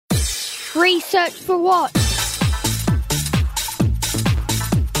Research for what?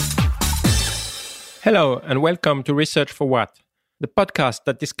 Hello and welcome to Research for What, the podcast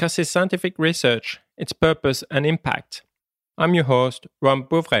that discusses scientific research, its purpose and impact. I'm your host, Ron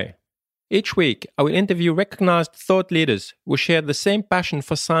Bouvray. Each week, I will interview recognized thought leaders who share the same passion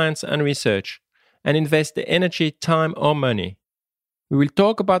for science and research and invest the energy, time or money. We will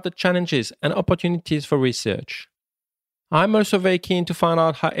talk about the challenges and opportunities for research. I'm also very keen to find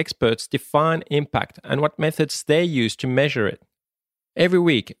out how experts define impact and what methods they use to measure it. Every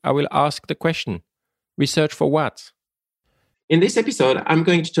week, I will ask the question, research for what? In this episode, I'm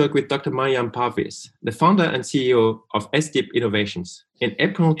going to talk with Dr. Maryam Parviz, the founder and CEO of SDeep Innovations. In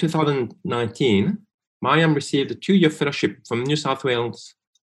April 2019, Maryam received a 2-year fellowship from New South Wales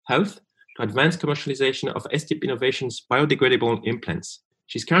Health to advance commercialization of SDeep Innovations biodegradable implants.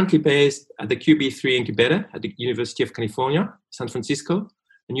 She's currently based at the QB3 incubator at the University of California, San Francisco,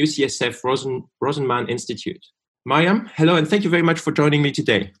 and UCSF Rosenman Institute. Maryam, hello, and thank you very much for joining me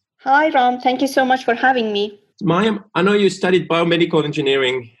today. Hi, Ram. Thank you so much for having me. Maryam, I know you studied biomedical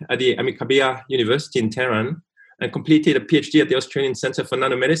engineering at the Amikabia University in Tehran and completed a PhD at the Australian Centre for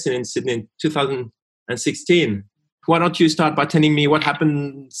Nanomedicine in Sydney in 2016. Why don't you start by telling me what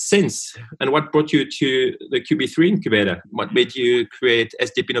happened since and what brought you to the QB3 incubator? What made you create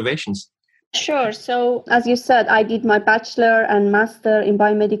SDeep Innovations? Sure. So, as you said, I did my bachelor and master in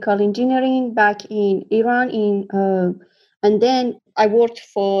biomedical engineering back in Iran, and then I worked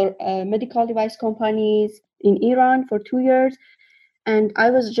for medical device companies in Iran for 2 years. And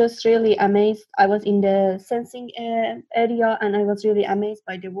I was just really amazed. I was in the sensing area, and I was really amazed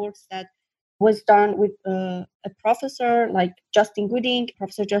by the works that was done with a professor like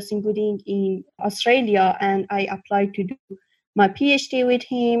Professor Justin Gooding in Australia. And I applied to do my PhD with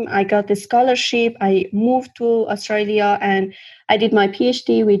him. I got the scholarship. I moved to Australia and I did my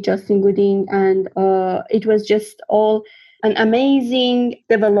PhD with Justin Gooding. And it was just all an amazing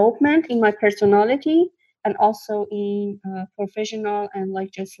development in my personality and also in professional and like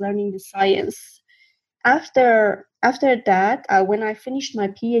just learning the science. After that, when I finished my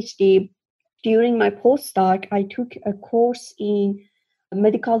PhD, during my postdoc, I took a course in a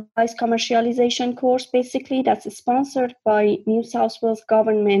medical device commercialization course, basically, that's sponsored by New South Wales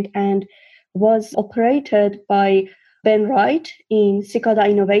government and was operated by Ben Wright in Cicada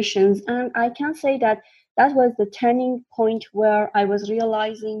Innovations. And I can say that was the turning point where I was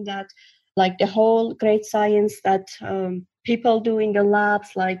realizing that like the whole great science that people do in the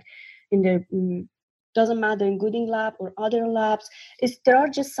labs, like in the doesn't matter in Gooding lab or other labs, there are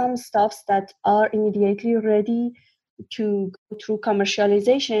just some stuffs that are immediately ready to go through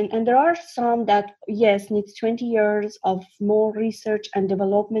commercialization, and there are some that yes needs 20 years of more research and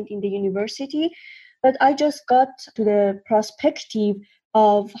development in the university. But I just got to the perspective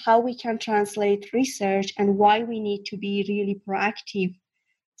of how we can translate research and why we need to be really proactive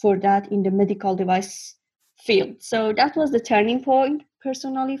for that in the medical device field. So that was the turning point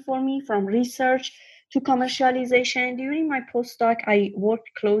personally for me, from research to commercialization. During my postdoc, I worked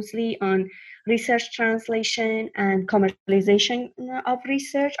closely on research translation and commercialization of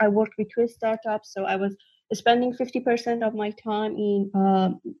research. I worked with 2 startups, so I was spending 50% of my time in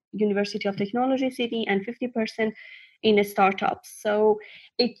University of Technology Sydney and 50% in a startup. So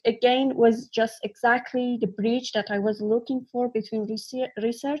it again was just exactly the bridge that I was looking for between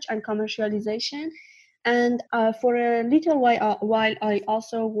research and commercialization. And for a little while I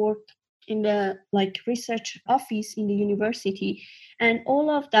also worked in the research office in the university, and all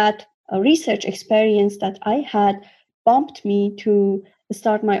of that research experience that I had bumped me to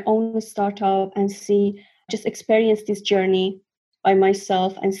start my own startup and just experience this journey by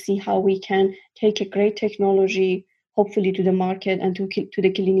myself and see how we can take a great technology hopefully to the market and to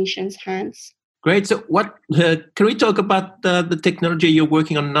the clinicians' hands. Great. So what can we talk about the technology you're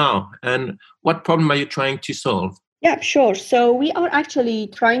working on now, and what problem are you trying to solve? Yeah, sure. So we are actually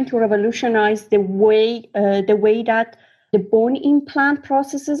trying to revolutionize the way that the bone implant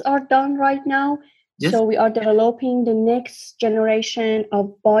processes are done right now. Yes. So we are developing the next generation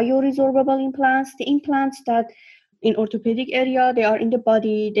of bioresorbable implants, the implants that in orthopedic area, they are in the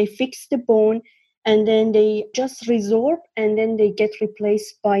body, they fix the bone, and then they just resorb, and then they get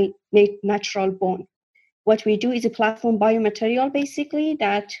replaced by natural bone. What we do is a platform biomaterial, basically,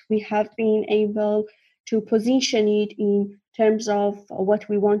 that we have been able to position it in terms of what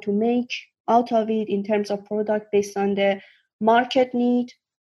we want to make out of it in terms of product based on the market need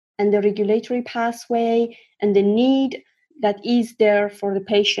and the regulatory pathway and the need that is there for the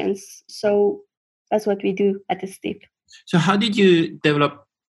patients. So that's what we do at SDeep. So how did you develop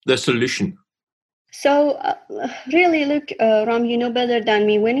the solution? So really, look, Ram, you know better than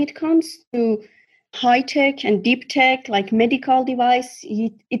me. When it comes to high tech and deep tech, like medical device,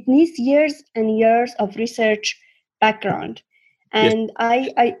 it needs years and years of research background. Yes. And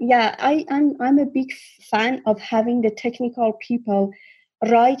I'm a big fan of having the technical people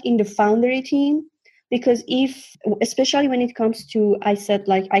right in the foundry team, because if, especially when it comes to, I said,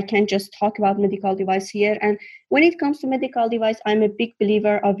 like, I can't just talk about medical device here. And when it comes to medical device, I'm a big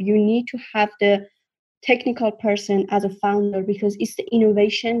believer of you need to have the technical person as a founder, because it's the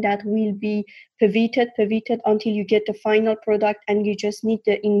innovation that will be pivoted until you get the final product, and you just need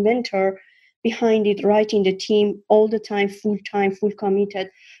the inventor behind it, right in the team all the time, full committed.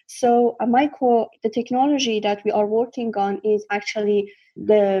 So the technology that we are working on is actually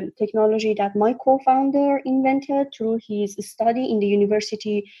the technology that my co-founder invented through his study in the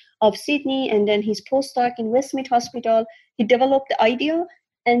University of Sydney and then his postdoc in Westmead Hospital. He developed the idea,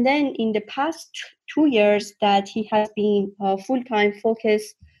 and then in the past 2 years that he has been full-time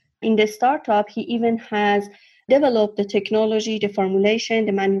focused in the startup, he even has developed the technology, the formulation,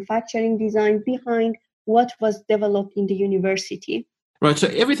 the manufacturing design behind what was developed in the university. Right. So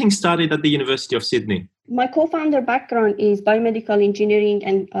everything started at the University of Sydney. My co-founder background is biomedical engineering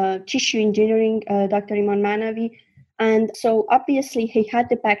and tissue engineering, Dr. Iman Manavi. And so obviously he had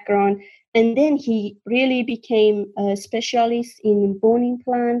the background, and then he really became a specialist in bone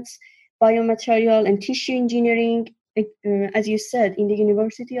implants, biomaterial and tissue engineering, as you said, in the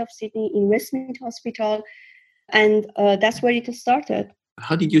University of Sydney in Westmead Hospital. And that's where it started.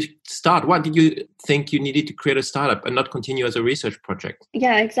 How did you start? What did you think you needed to create a startup and not continue as a research project?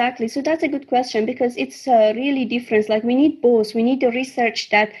 Yeah, exactly. So that's a good question, because it's really different. Like, we need both. We need the research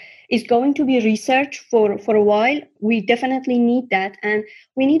that is going to be research for a while. We definitely need that. And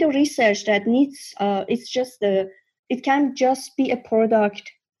we need a research that needs, it can just be a product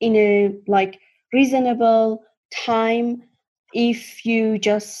in a like reasonable time. If you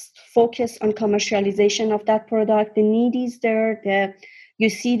just focus on commercialization of that product, the need is there. You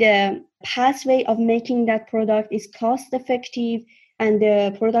see the pathway of making that product is cost effective, and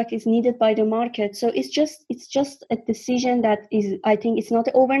the product is needed by the market. So it's just a decision that is, I think it's not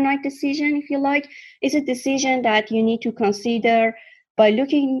an overnight decision, if you like. It's a decision that you need to consider by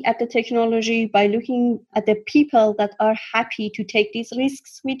looking at the technology, by looking at the people that are happy to take these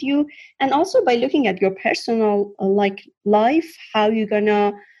risks with you, and also by looking at your personal life, how you're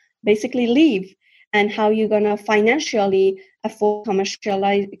gonna basically live, and how you're gonna financially afford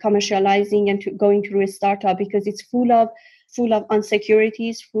commercializing and going through a startup, because it's full of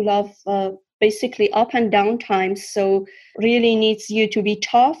insecurities, full of basically up and down times. So really needs you to be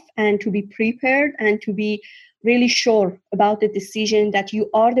tough and to be prepared and to be really sure about the decision that you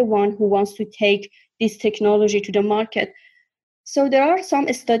are the one who wants to take this technology to the market. So there are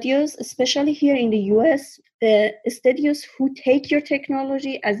some studios, especially here in the US, the studios who take your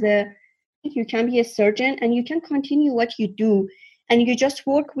technology as you can be a surgeon and you can continue what you do, and you just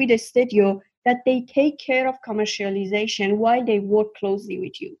work with a studio that they take care of commercialization while they work closely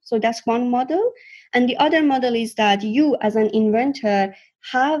with you. So that's one model. And the other model is that you, as an inventor,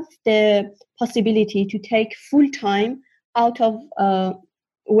 have the possibility to take full time out of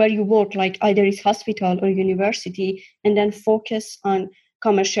where you work, like either it's hospital or university, and then focus on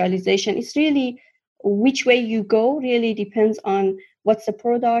commercialization. It's really which way you go really depends on what's the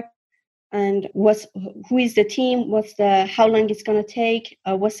product, and who is the team, how long it's going to take,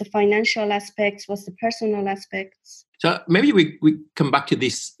 what's the financial aspects, what's the personal aspects. So maybe we come back to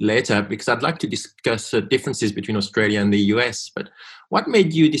this later, because I'd like to discuss differences between Australia and the US. But what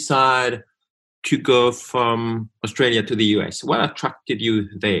made you decide to go from Australia to the US? What attracted you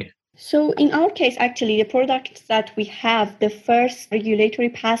there? So in our case, actually, the products that we have, the first regulatory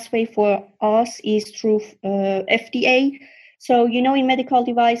pathway for us is through FDA. So, in medical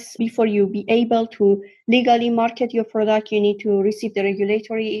device, before you be able to legally market your product, you need to receive the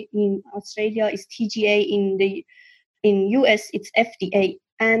regulatory. In Australia, it's TGA. In US, it's FDA.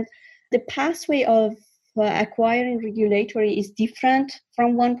 And the pathway of acquiring regulatory is different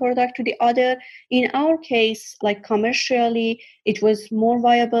from one product to the other. In our case, like commercially, it was more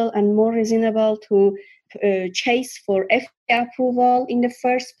viable and more reasonable to chase for FDA approval in the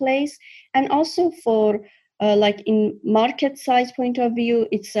first place, and also for like in market size point of view,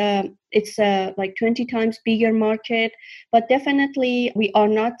 it's like 20 times bigger market. But definitely we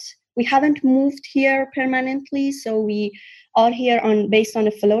haven't moved here permanently, so we are here based on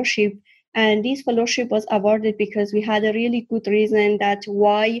a fellowship. And this fellowship was awarded because we had a really good reason that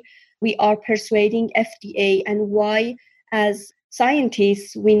why we are persuading FDA, and why as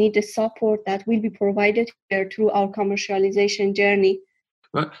scientists we need the support that will be provided here through our commercialization journey.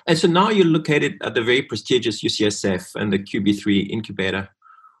 Right. And so now you're located at the very prestigious UCSF and the QB3 incubator.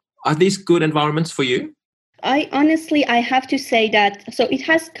 Are these good environments for you? I have to say that, so it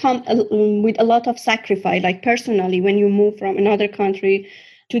has come with a lot of sacrifice, like personally, when you move from another country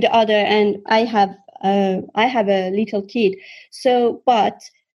to the other, and I have a little kid. So, but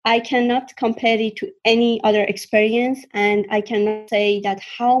I cannot compare it to any other experience, and I cannot say that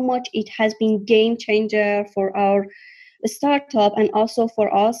how much it has been game changer for our startup and also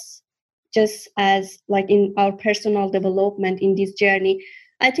for us, just as like in our personal development in this journey.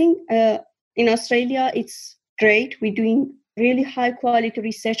 I think in Australia it's great. We're doing really high quality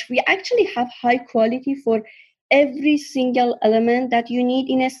research. We actually have high quality for every single element that you need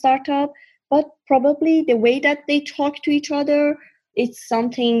in a startup, but probably the way that they talk to each other, it's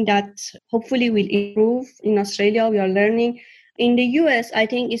something that hopefully will improve in Australia. We are learning. In the US, I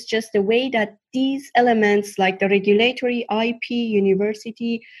think it's just the way that these elements, like the regulatory, IP,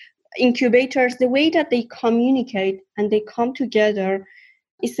 university, incubators, the way that they communicate and they come together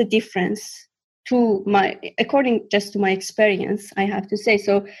is the difference according just to my experience, I have to say.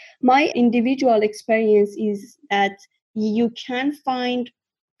 So my individual experience is that you can find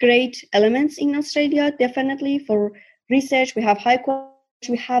great elements in Australia, definitely for research. We have high quality.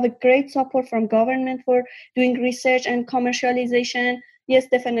 We have a great support from government for doing research and commercialization. Yes,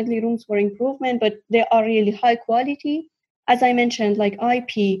 definitely rooms for improvement, but they are really high quality. As I mentioned, like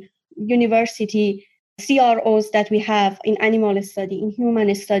IP, university, CROs that we have in animal study, in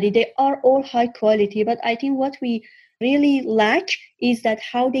human study, they are all high quality. But I think what we really lack is that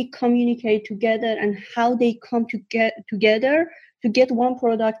how they communicate together and how they come together to get one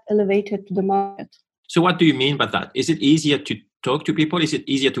product elevated to the market. So what do you mean by that? Is it easier to talk to people? Is it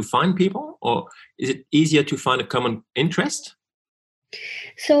easier to find people? Or is it easier to find a common interest?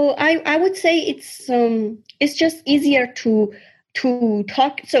 So I would say it's just easier to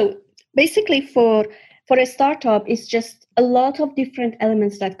talk. So basically for a startup, it's just a lot of different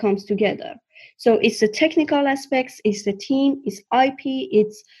elements that comes together. So it's the technical aspects, it's the team, it's IP,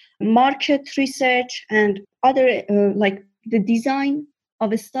 it's market research and other like the design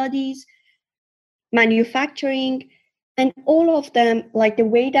of studies, manufacturing, and all of them, like the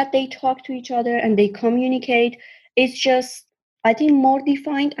way that they talk to each other and they communicate, is just, I think, more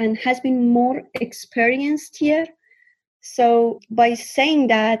defined and has been more experienced here. So by saying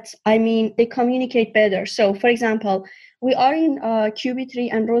that, I mean they communicate better. So for example, we are in QB3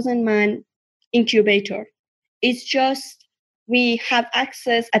 and Rosenman incubator. It's just we have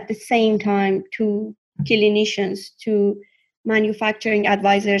access at the same time to clinicians, to manufacturing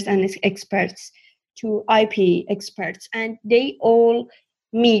advisors and experts, to IP experts, and they all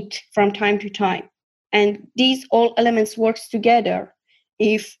meet from time to time. And these all elements works together.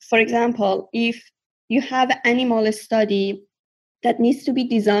 If, for example, if you have an animal study that needs to be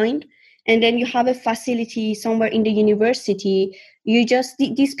designed, and then you have a facility somewhere in the university,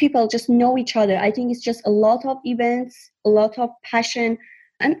 these people just know each other. I think it's just a lot of events, a lot of passion,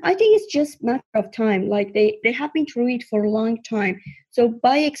 and I think it's just matter of time. Like they have been through it for a long time. So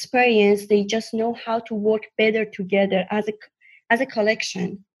by experience, they just know how to work better together as a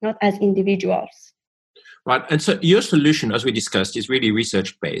collection, not as individuals. Right. And so your solution, as we discussed, is really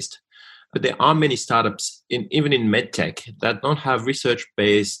research-based. But there are many startups, even in medtech, that don't have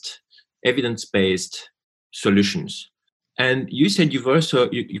research-based, evidence-based solutions. And you said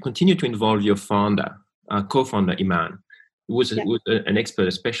you continue to involve your founder, co-founder, Iman, who was an expert,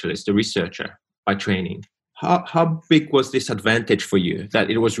 a specialist, a researcher by training. How big was this advantage for you that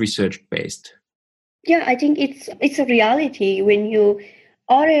it was research-based? Yeah, I think it's a reality when you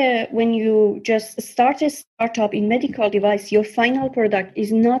just start a startup in medical device, your final product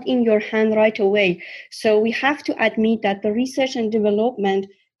is not in your hand right away. So we have to admit that the research and development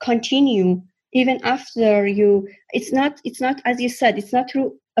continue even after you. It's not, as you said, it's not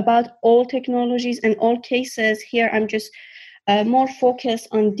true about all technologies and all cases. Here I'm just more focused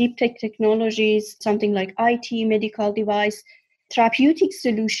on deep tech technologies, something like IT, medical device, therapeutic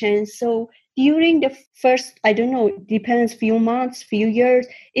solutions. So during the first, I don't know, depends, few months, few years,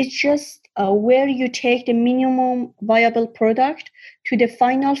 it's just where you take the minimum viable product to the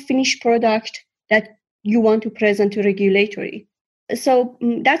final finished product that you want to present to regulatory. So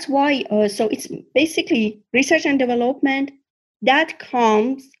that's why, so it's basically research and development that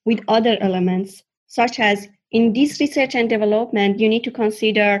comes with other elements, such as in this research and development, you need to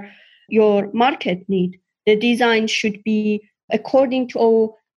consider your market need. The design should be according to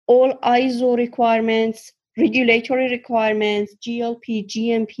all ISO requirements, regulatory requirements, GLP,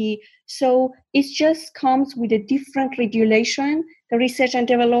 GMP. So it just comes with a different regulation, the research and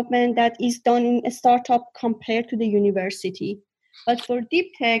development that is done in a startup compared to the university. But for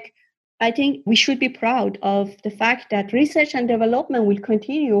deep tech, I think we should be proud of the fact that research and development will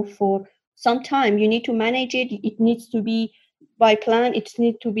continue for some time. You need to manage it. It needs to be by plan. It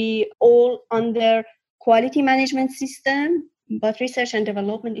needs to be all under quality management system. But research and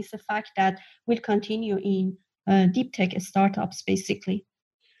development is a fact that will continue in deep tech startups, basically,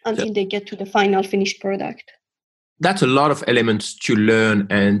 until they get to the final finished product. That's a lot of elements to learn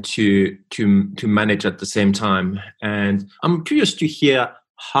and to manage at the same time. And I'm curious to hear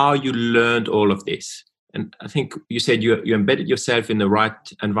how you learned all of this. And I think you said you embedded yourself in the right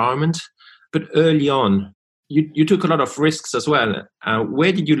environment, but early on, you took a lot of risks as well.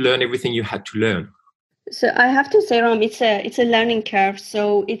 Where did you learn everything you had to learn? So I have to say, Ram, it's a learning curve.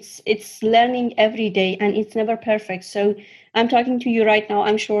 So it's learning every day, and it's never perfect. So I'm talking to you right now.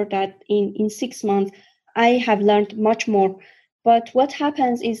 I'm sure that in 6 months, I have learned much more. But what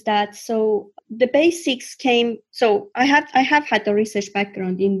happens is that, so the basics came. So I have had the research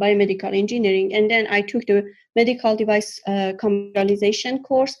background in biomedical engineering, and then I took the medical device commercialization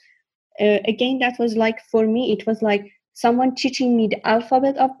course. Again, that was like, for me, it was like someone teaching me the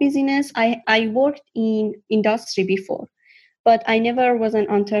alphabet of business. I worked in industry before, but I never was an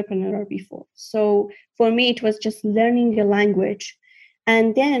entrepreneur before. So for me, it was just learning the language.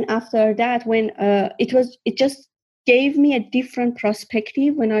 And then after that, when it just gave me a different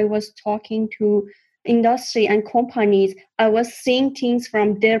perspective when I was talking to industry and companies. I was seeing things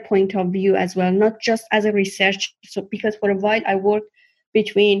from their point of view as well, not just as a researcher. So because for a while I worked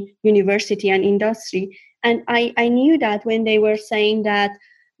between university and industry. And I knew that when they were saying that,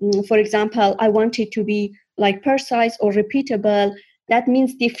 for example, I want it to be like precise or repeatable, that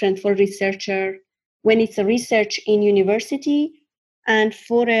means different for researcher when it's a research in university, and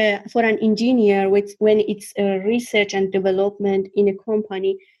for an engineer when it's a research and development in a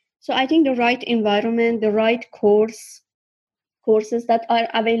company. So I think the right environment, the right courses that are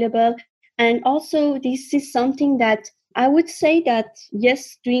available, and also this is something that I would say that,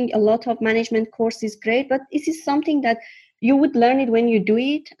 yes, doing a lot of management course is great, but this is something that you would learn it when you do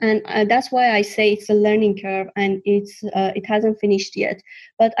it. And that's why I say it's a learning curve, and it hasn't finished yet.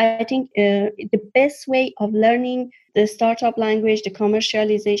 But I think the best way of learning the startup language, the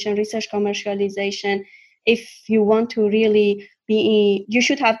commercialization, research commercialization, if you want to really you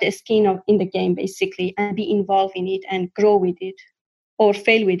should have the skin in the game, basically, and be involved in it and grow with it, or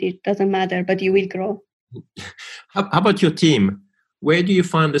fail with it, doesn't matter, but you will grow. How about your team? Where do you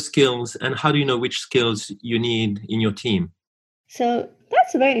find the skills, and how do you know which skills you need in your team? So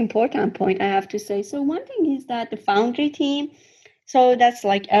that's a very important point, I have to say. So one thing is that the foundry team, so that's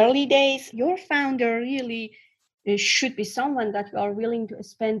like early days, your founder really should be someone that you are willing to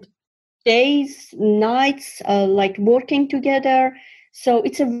spend days, nights, like working together. So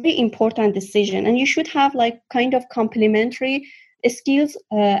it's a very important decision, and you should have like kind of complementary skills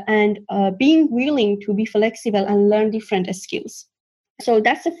and being willing to be flexible and learn different skills. So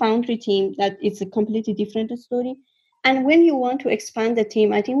that's the foundry team. That it's a completely different story. And when you want to expand the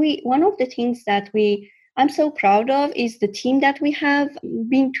team, I think one of the things that I'm so proud of is the team that we have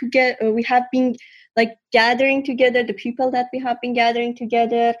been together. We have been like gathering together, the people that we have been gathering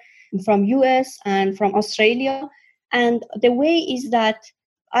together from US and from Australia. And the way is that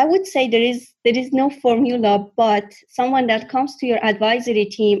I would say there is no formula, but someone that comes to your advisory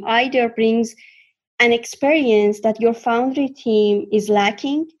team either brings an experience that your foundry team is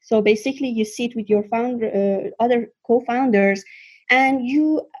lacking. So basically, you sit with your other co-founders, and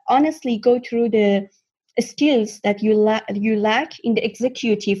you honestly go through the skills that you lack in the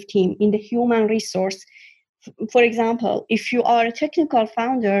executive team, in the human resource. For example, if you are a technical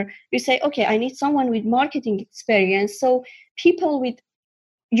founder, you say, okay, I need someone with marketing experience. So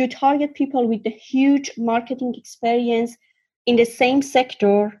you target people with the huge marketing experience in the same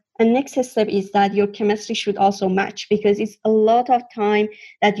sector. And next step is that your chemistry should also match, because it's a lot of time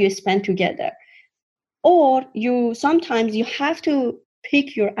that you spend together. Or sometimes you have to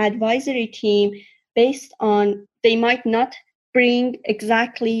pick your advisory team based on, they might not bring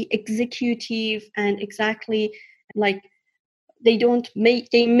exactly executive and exactly like they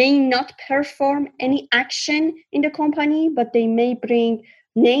may not perform any action in the company, but they may bring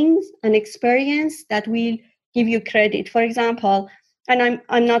names and experience that will give you credit. For example, and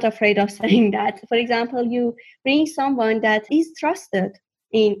I'm not afraid of saying that. For example, you bring someone that is trusted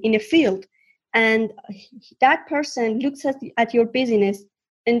in a field, and that person looks at your business,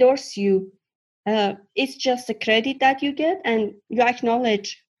 endorse you. It's just a credit that you get, and you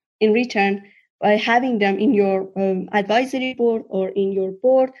acknowledge in return by having them in your advisory board or in your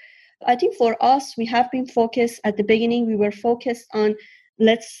board. I think for us, we have been focused at the beginning. We were focused on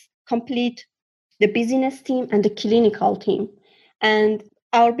let's complete the business team and the clinical team. And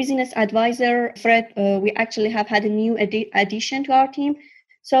our business advisor, Fred, we actually have had a new addition to our team.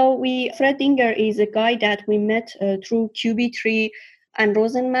 So Fred Dinger is a guy that we met through QB3 and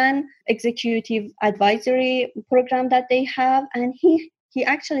Rosenman executive advisory program that they have. And he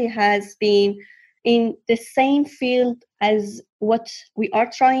actually has been in the same field as what we are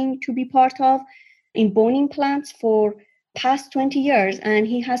trying to be part of in bone implants for past 20 years. And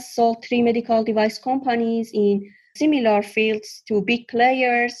he has sold 3 medical device companies in similar fields to big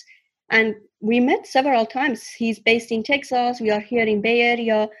players. And we met several times. He's based in Texas. We are here in Bay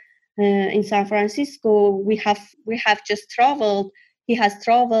Area, in San Francisco. We have just traveled. He has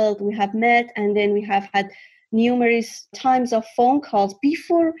traveled. We have met, and then we have had numerous times of phone calls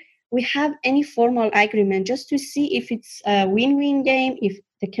before we have any formal agreement, just to see if it's a win-win game, if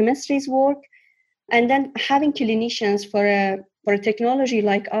the chemistries work. And then having clinicians for a technology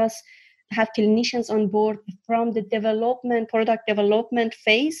like us, have clinicians on board from the product development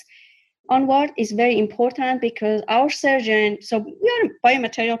phase onward is very important, because our surgeon, so we are a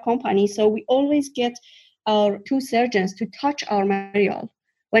biomaterial company, so we always get our 2 surgeons to touch our material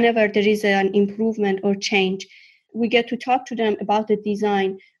whenever there is an improvement or change. We get to talk to them about the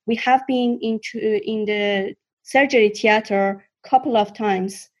design. We have been in the surgery theater a couple of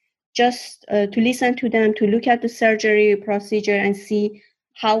times just to listen to them, to look at the surgery procedure and see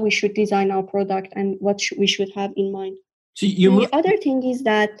how we should design our product and what we should have in mind. So the other thing is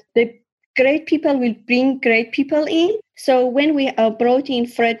that the great people will bring great people in. So when we brought in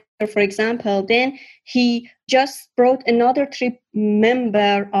Fred, for example, then he just brought another 3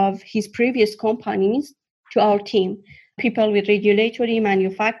 members of his previous companies to our team. People with regulatory,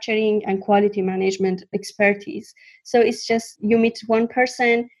 manufacturing, and quality management expertise. So it's just you meet one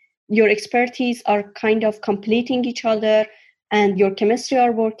person, your expertise are kind of completing each other, and your chemistry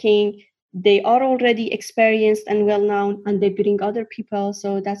are working. They are already experienced and well-known, and they bring other people.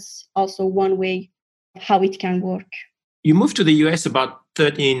 So that's also one way how it can work. You moved to the US about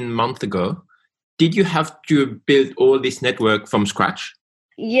 13 months ago. Did you have to build all this network from scratch?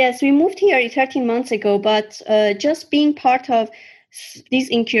 Yes, we moved here 13 months ago, but just being part of this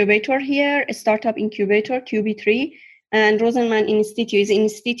incubator here, a startup incubator, QB3, and Rosenman Institute is an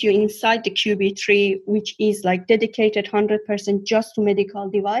institute inside the QB3, which is like dedicated 100% just to medical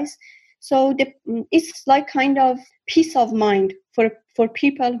device. So it's like kind of peace of mind for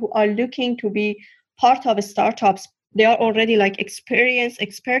people who are looking to be part of startups. They are already like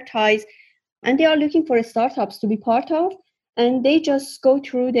expertise, and they are looking for startups to be part of. And they just go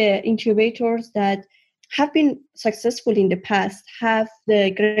through the incubators that have been successful in the past, have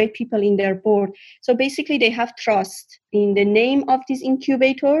the great people in their board. So basically they have trust in the name of these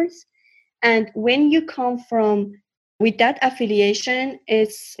incubators. And when you come from with that affiliation,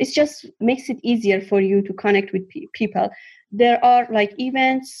 it's just makes it easier for you to connect with people. There are like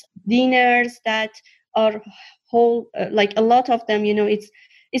events, dinners that are whole, like a lot of them,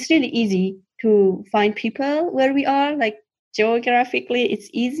 it's really easy to find people where we are, like geographically it's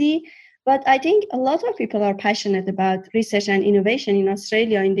easy. But I think a lot of people are passionate about research and innovation in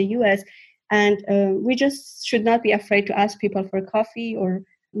Australia, in the US, and we just should not be afraid to ask people for coffee or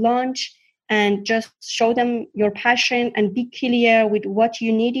lunch, and just show them your passion and be clear with what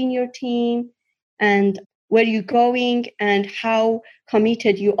you need in your team and where you're going and how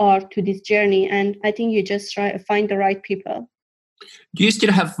committed you are to this journey. And I think you just try to find the right people. Do you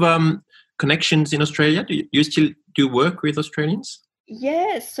still have connections in Australia? Do you still do work with Australians?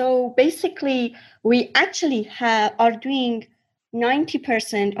 Yes. So basically, we actually are doing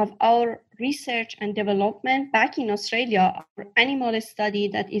 90% of our research and development back in Australia. Our animal study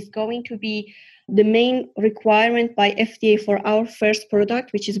that is going to be the main requirement by FDA for our first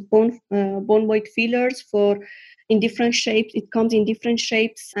product, which is bone void fillers in different shapes. It comes in different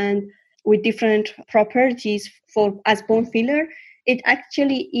shapes and with different properties as bone filler. It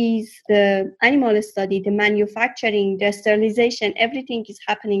actually is the animal study, the manufacturing, the sterilization, everything is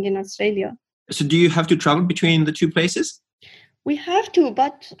happening in Australia. So do you have to travel between the 2 places? We have to,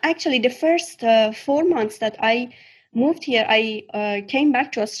 but actually the first 4 months that I moved here, I came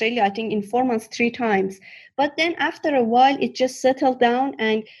back to Australia, I think in 4 months, 3 times. But then after a while, it just settled down,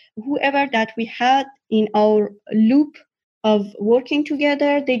 and whoever that we had in our loop of working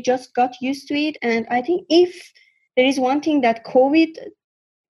together, they just got used to it. And I think if there is one thing that COVID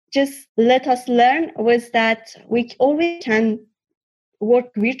just let us learn was that we always can work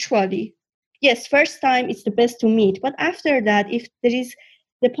virtually. Yes, first time it's the best to meet, but after that, if there is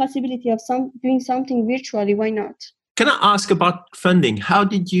the possibility of doing something virtually, why not? Can I ask about funding? How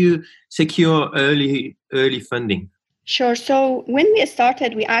did you secure early funding? Sure. So when we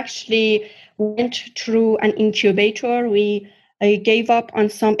started, we actually went through an incubator. We gave up on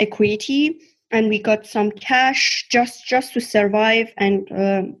some equity, and we got some cash just to survive and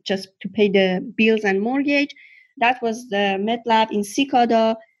just to pay the bills and mortgage. That was the MedLab in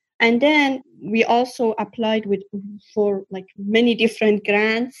Cicada. And then we also applied for like many different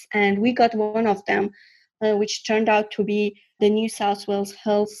grants, and we got one of them, which turned out to be the New South Wales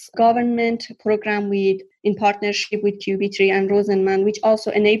Health Government program in partnership with QB3 and Rosenman, which also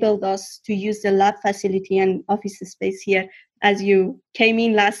enabled us to use the lab facility and office space here, as you came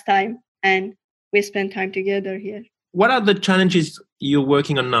in last time and we spent time together here. What are the challenges you're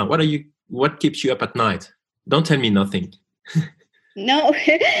working on now? What keeps you up at night? Don't tell me nothing. No,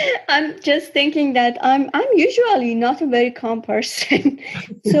 I'm just thinking that I'm usually not a very calm person.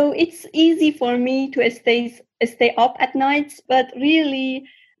 So it's easy for me to stay up at nights. But really,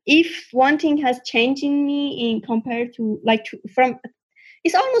 if one thing has changed in me in compared to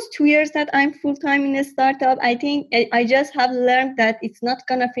it's almost 2 years that I'm full-time in a startup. I think I just have learned that it's not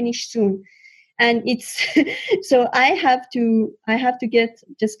going to finish soon. And it's so I have to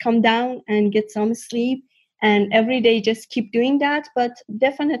just come down and get some sleep. And every day just keep doing that. But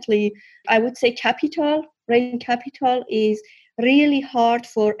definitely, I would say raising capital is really hard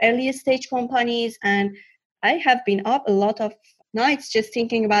for early stage companies. And I have been up a lot of nights just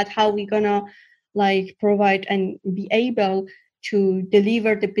thinking about how we're going to provide and be able to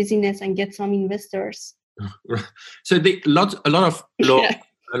deliver the business and get some investors. So a lot of low,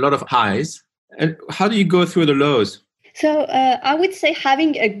 a lot of highs. And how do you go through the lows? So I would say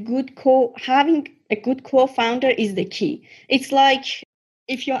having a good co-founder is the key. It's like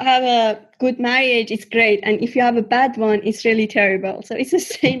if you have a good marriage, it's great, and if you have a bad one, it's really terrible. So it's the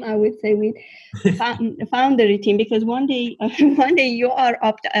same, I would say, with foundery team, because one day you are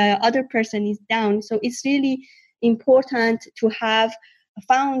up, other person is down. So it's really important to have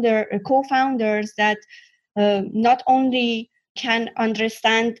co-founders that not only can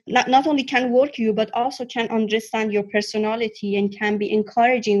understand, not only can work you, but also can understand your personality and can be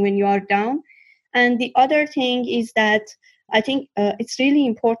encouraging when you are down. And the other thing is that I think it's really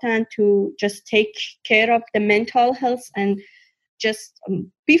important to just take care of the mental health. And just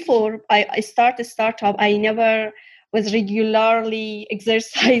before I start a startup, I never was regularly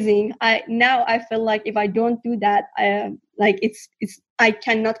exercising. Now I feel like if I don't do that, I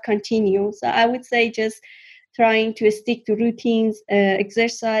cannot continue. So I would say just trying to stick to routines,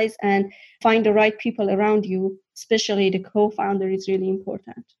 exercise, and find the right people around you, especially the co-founder, is really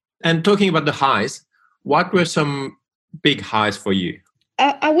important. And talking about the highs, what were some big highs for you?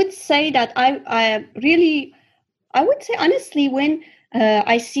 I would say that I would say honestly, when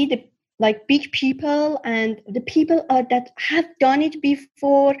I see the big people and the people that have done it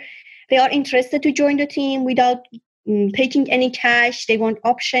before, they are interested to join the team without taking any cash. They want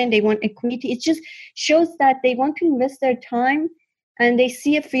option, they want equity. It just shows that they want to invest their time and they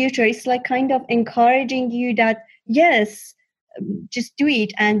see a future. It's like kind of encouraging you that yes, just do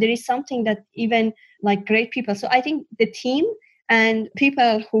it. And there is something that even like great people. So I think the team and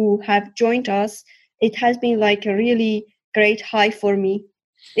people who have joined us, it has been like a really great high for me.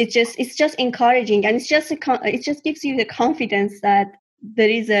 It's just encouraging, and it just gives you the confidence that there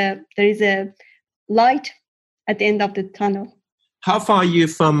is a light at the end of the tunnel. How far are you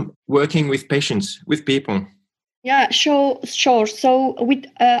from working with patients, with people? Yeah, sure. So with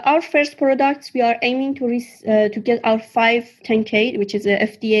our first products, we are aiming to get our 510K, which is a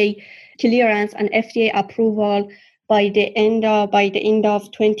FDA clearance and FDA approval by the end of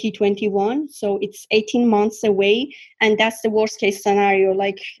 2021. So it's 18 months away, and that's the worst case scenario.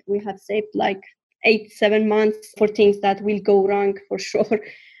 Like we have saved 7 months for things that will go wrong for sure.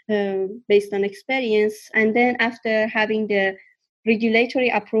 Based on experience. And then after having the regulatory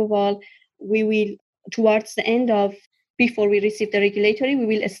approval, we will, towards the end of, before we receive the regulatory, we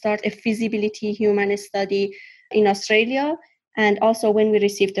will start a feasibility human study in Australia. And also when we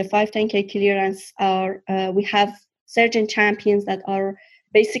receive the 510K clearance, we have surgeon champions that are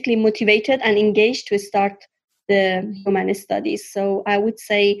basically motivated and engaged to start the human studies. So I would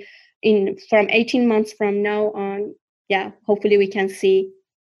say from 18 months from now on, hopefully we can see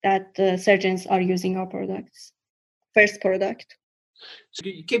that surgeons are using our products. First product. So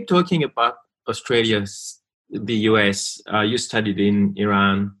you keep talking about Australia, the US. You studied in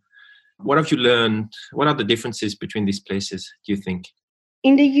Iran. What have you learned? What are the differences between these places, do you think?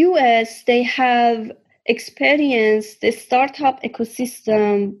 In the US, they have experienced the startup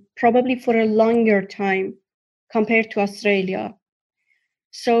ecosystem probably for a longer time compared to Australia.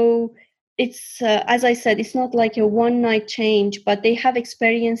 So it's, as I said, it's not like a one-night change, but they have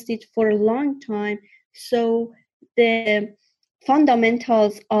experienced it for a long time. So the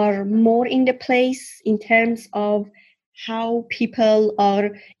fundamentals are more in the place in terms of how people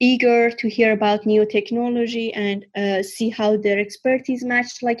are eager to hear about new technology and see how their expertise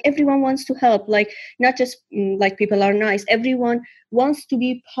matched. Like everyone wants to help, like not just like people are nice. Everyone wants to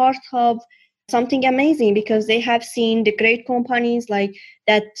be part of something amazing because they have seen the great companies like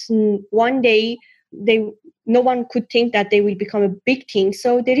that. One day no one could think that they will become a big thing.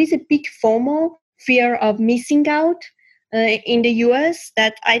 So there is a big FOMO, fear of missing out, in the US,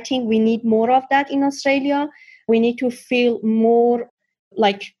 that I think we need more of that in Australia. We need to feel more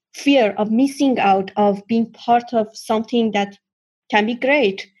like fear of missing out, of being part of something that can be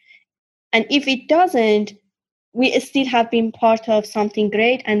great. And if it doesn't, we still have been part of something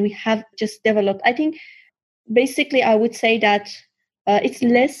great and we have just developed. I think basically I would say that it's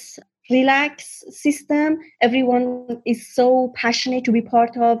less relaxed system. Everyone is so passionate to be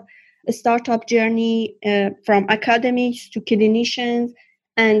part of a startup journey, from academics to clinicians,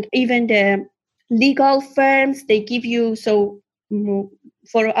 and even the legal firms. They give you, so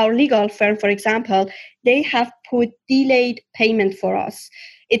for our legal firm, for example, they have put delayed payment for us.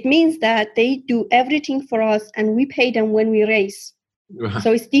 It means that they do everything for us and we pay them when we raise.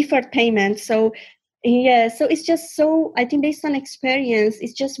 So it's deferred payment. So yeah, so it's just so, I think based on experience,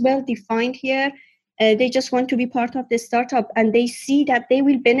 it's just well defined here. They just want to be part of the startup and they see that they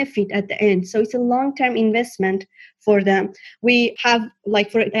will benefit at the end. So it's a long-term investment for them. We have, like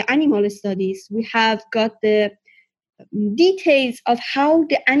for the animal studies, we have got the details of how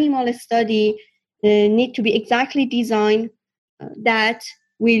the animal study need to be exactly designed that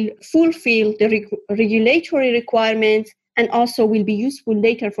will fulfill the regulatory requirements and also will be useful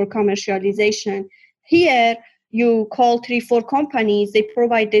later for commercialization. Here, you call 3-4 companies, they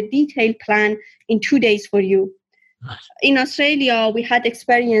provide the detailed plan in 2 days for you. In Australia, we had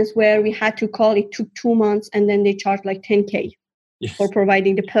experience where we had to call, it took 2 months and then they charged like 10K for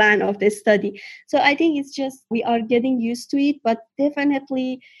providing the plan of the study. So I think it's just, we are getting used to it, but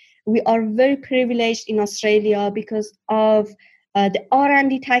definitely we are very privileged in Australia because of the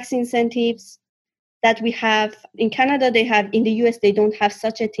R&D tax incentives that we have. In Canada, they have. In the US, they don't have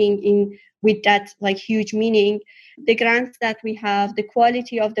such a thing with that like huge meaning. The grants that we have, the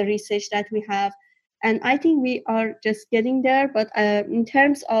quality of the research that we have, and I think we are just getting there. But in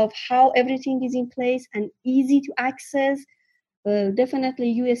terms of how everything is in place and easy to access, definitely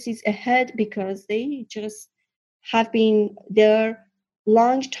US is ahead because they just have been there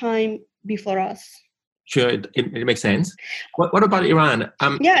long time before us. Sure, it makes sense. What about Iran?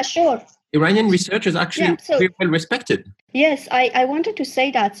 Yeah, sure. Iranian research is actually very well respected. Yes, I wanted to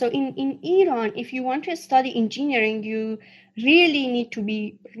say that. So in Iran, if you want to study engineering, you really need to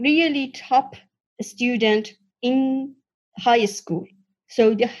be really top student in high school.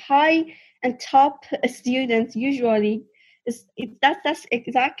 So the high and top students usually that's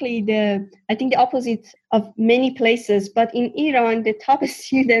exactly I think the opposite of many places. But in Iran, the top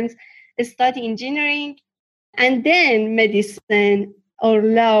students study engineering and then medicine or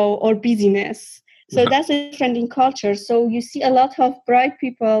law or business. So that's a trend in culture. So you see a lot of bright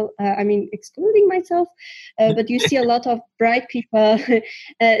people, excluding myself, but you see a lot of bright people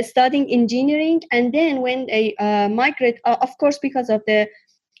studying engineering. And then when they migrate, of course, because of the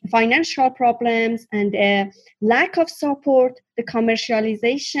financial problems and lack of support, the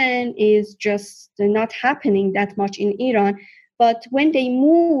commercialization is just not happening that much in Iran. But when they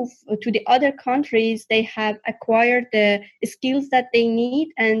move to the other countries, they have acquired the skills that they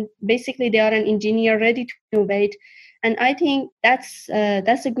need, and basically they are an engineer ready to innovate. And I think that's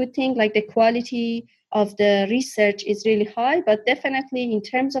a good thing. Like the quality of the research is really high, but definitely in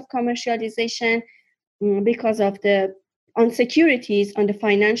terms of commercialization, because of the insecurities on the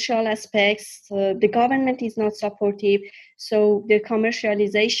financial aspects, the government is not supportive. So the from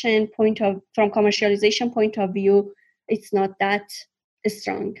commercialization point of view, it's not that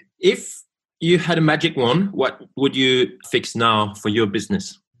strong. If you had a magic wand, what would you fix now for your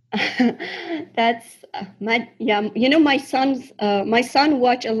business? That's my son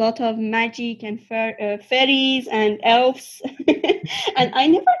watch a lot of magic and fairies and elves, and I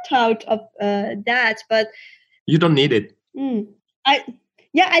never thought of that. But you don't need it. I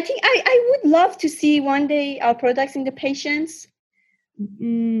think I would love to see one day our products in the patients.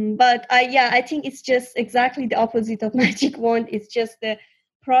 But I think it's just exactly the opposite of magic wand. It's just the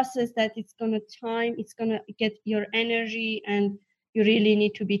process that it's gonna get your energy, and you really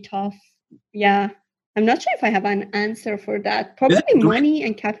need to be tough. I'm not sure if I have an answer for that. Probably money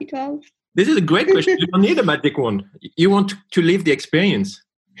and capital. This is a great question. You don't need a magic wand. You want to live the experience.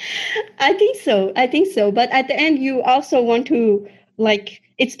 I think so. But at the end, you also want to, like,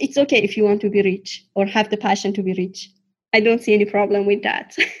 it's okay if you want to be rich or have the passion to be rich. I don't see any problem with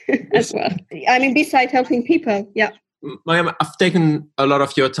that as well. I mean, besides helping people, yeah. Mayam, I've taken a lot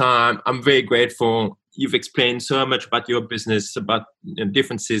of your time. I'm very grateful. You've explained so much about your business, about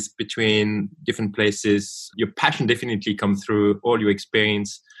differences between different places. Your passion definitely comes through all your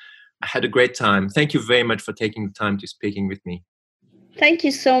experience. I had a great time. Thank you very much for taking the time to speaking with me. Thank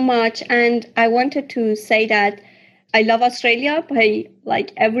you so much. And I wanted to say that I love Australia by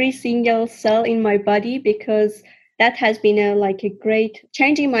like every single cell in my body, because that has been a great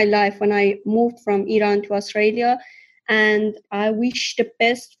change in my life when I moved from Iran to Australia. And I wish the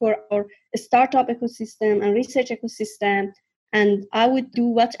best for our startup ecosystem and research ecosystem. And I would do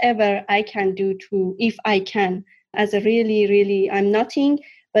whatever I can do to, if I can, as a really, I'm nothing,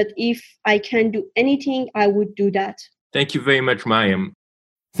 but if I can do anything, I would do that. Thank you very much, Mayam.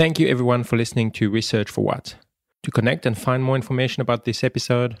 Thank you everyone for listening to Research for What. To connect and find more information about this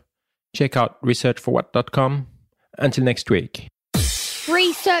episode, check out researchforwhat.com. Until next week.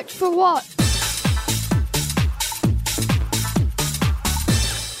 Research for What?